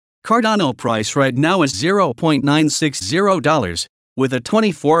Cardano price right now is $0.960, with a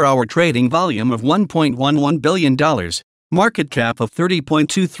 24-hour trading volume of $1.11 billion, market cap of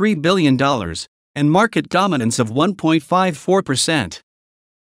 $30.23 billion, and market dominance of 1.54%.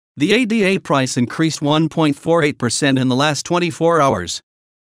 The ADA price increased 1.48% in the last 24 hours.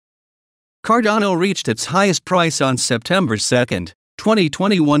 Cardano reached its highest price on September 2,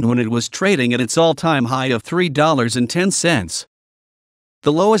 2021 when it was trading at its all-time high of $3.10.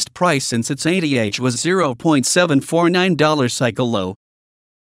 The lowest price since its ADH was $0.749 cycle low.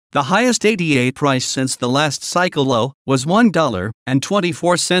 The highest ADA price since the last cycle low was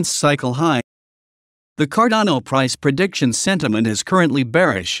 $1.24 cycle high. The Cardano price prediction sentiment is currently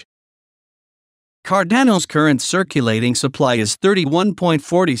bearish. Cardano's current circulating supply is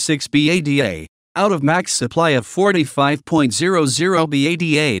 31.46 BADA, out of max supply of 45.00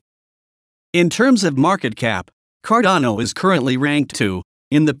 BADA. In terms of market cap, Cardano is currently ranked 2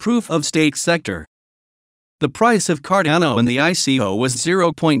 in the proof-of-stake sector. The price of Cardano in the ICO was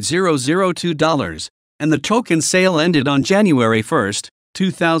 $0.002, and the token sale ended on January 1,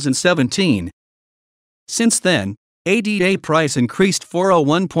 2017. Since then, ADA price increased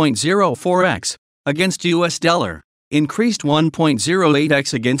 401.04x against US dollar, increased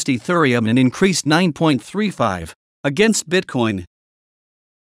 1.08x against Ethereum, and increased 9.35 against Bitcoin.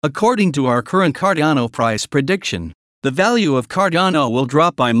 According to our current Cardano price prediction, the value of Cardano will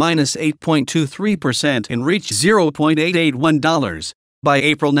drop by -8.23% and reach $0.881 by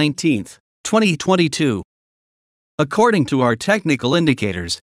April 19, 2022. According to our technical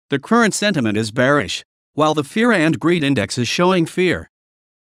indicators, the current sentiment is bearish, while the fear and greed index is showing fear.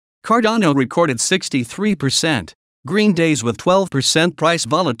 Cardano recorded 63% green days with 12% price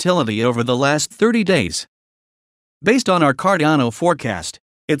volatility over the last 30 days. Based on our Cardano forecast,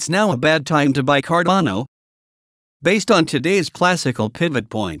 it's now a bad time to buy Cardano. Based on today's classical pivot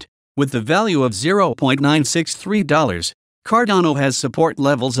point, with the value of $0.963, Cardano has support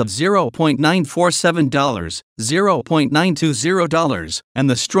levels of $0.947, $0.920, and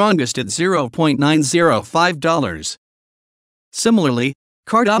the strongest at $0.905. Similarly,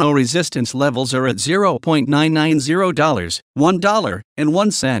 Cardano resistance levels are at $0.990, $1.01, and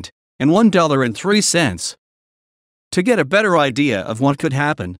 $1.03. To get a better idea of what could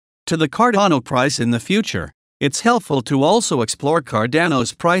happen to the Cardano price in the future, it's helpful to also explore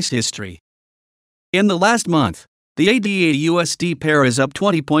Cardano's price history. In the last month, the ADA-USD pair is up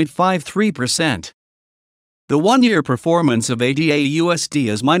 20.53%. The one-year performance of ADA-USD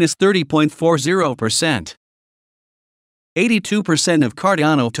is -30.40%. 82% of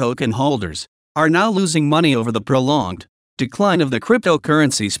Cardano token holders are now losing money over the prolonged decline of the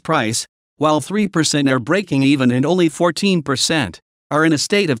cryptocurrency's price, while 3% are breaking even and only 14% are in a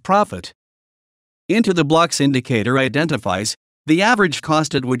state of profit. Into the blocks indicator identifies the average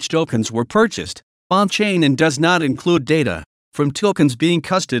cost at which tokens were purchased on-chain and does not include data from tokens being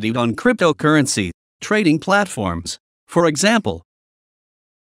custodied on cryptocurrency trading platforms. For example,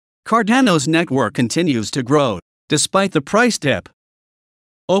 Cardano's network continues to grow despite the price dip.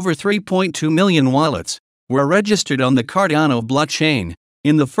 Over 3.2 million wallets were registered on the Cardano blockchain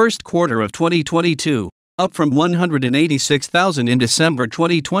in the first quarter of 2022, up from 186,000 in December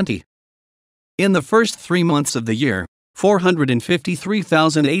 2020. In the first 3 months of the year,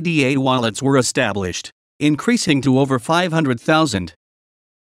 453,000 ADA wallets were established, increasing to over 500,000.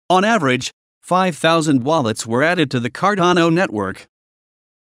 On average, 5,000 wallets were added to the Cardano network.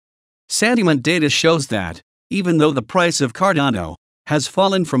 Sentiment data shows that, even though the price of Cardano has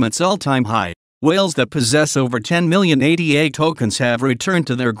fallen from its all-time high, whales that possess over 10 million ADA tokens have returned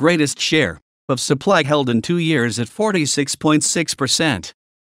to their greatest share of supply held in 2 years at 46.6%.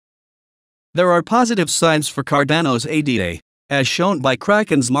 There are positive signs for Cardano's ADA, as shown by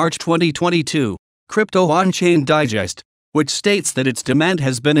Kraken's March 2022 Crypto On-Chain Digest, which states that its demand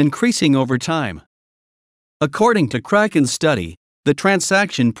has been increasing over time. According to Kraken's study, the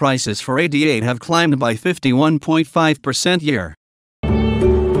transaction prices for ADA have climbed by 51.5% year